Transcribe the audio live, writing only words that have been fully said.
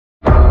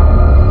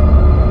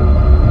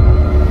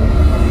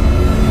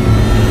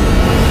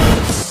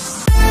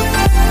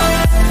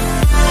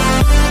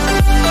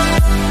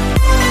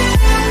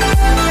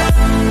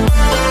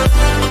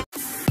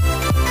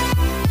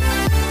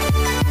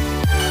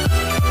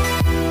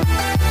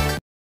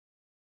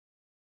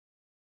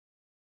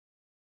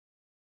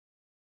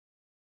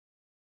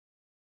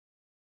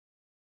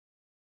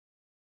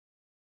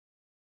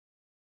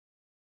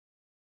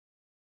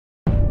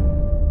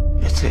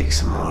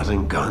takes more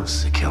than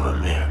guns to kill a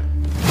man.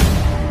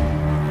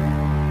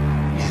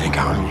 You think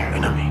I'm your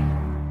enemy?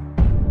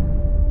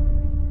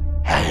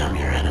 I am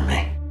your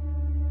enemy.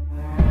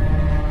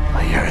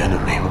 But your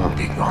enemy won't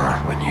be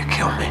gone when you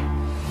kill me.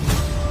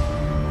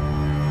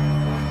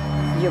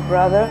 Your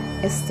brother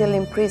is still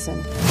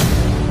imprisoned.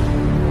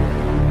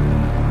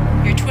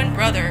 Your twin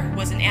brother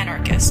was an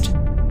anarchist.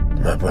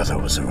 My brother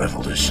was a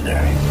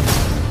revolutionary.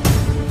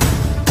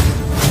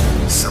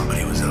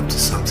 Somebody was up to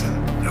something.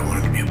 I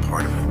wanted to be a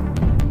part of it.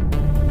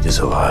 He's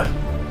alive.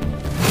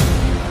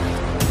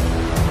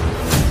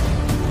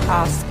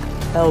 Ask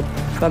help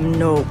from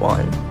no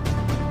one.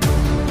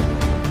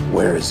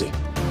 Where is he?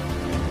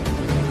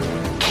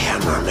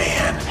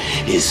 Cameraman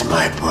is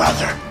my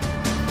brother.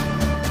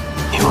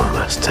 He won't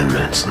last 10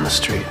 minutes in the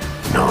street,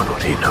 knowing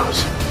what he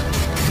knows.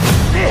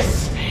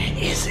 This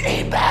is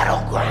a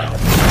battleground.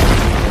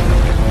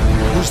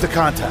 Who's the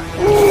contact?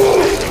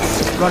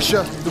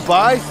 Russia?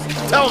 Dubai?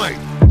 Tell me!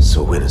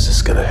 So when is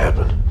this gonna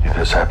happen? It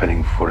is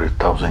happening for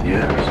 1,000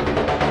 years.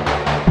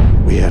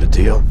 We had a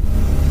deal.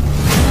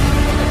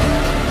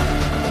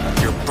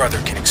 Your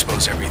brother can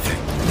expose everything.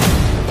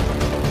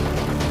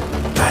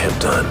 I have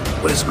done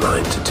what is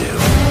mine to do.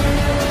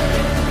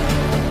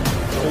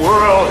 The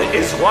world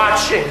is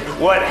watching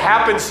what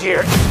happens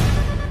here.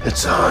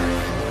 It's on.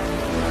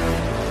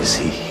 Is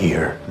he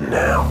here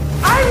now?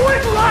 I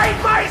would light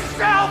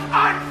myself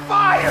on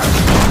fire!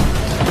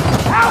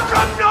 How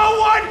come no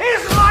one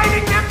is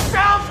lighting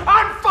themselves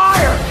on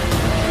fire?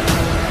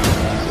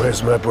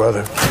 Where's my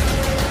brother?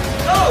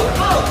 Go,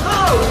 go,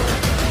 go!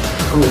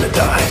 I'm gonna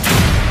die.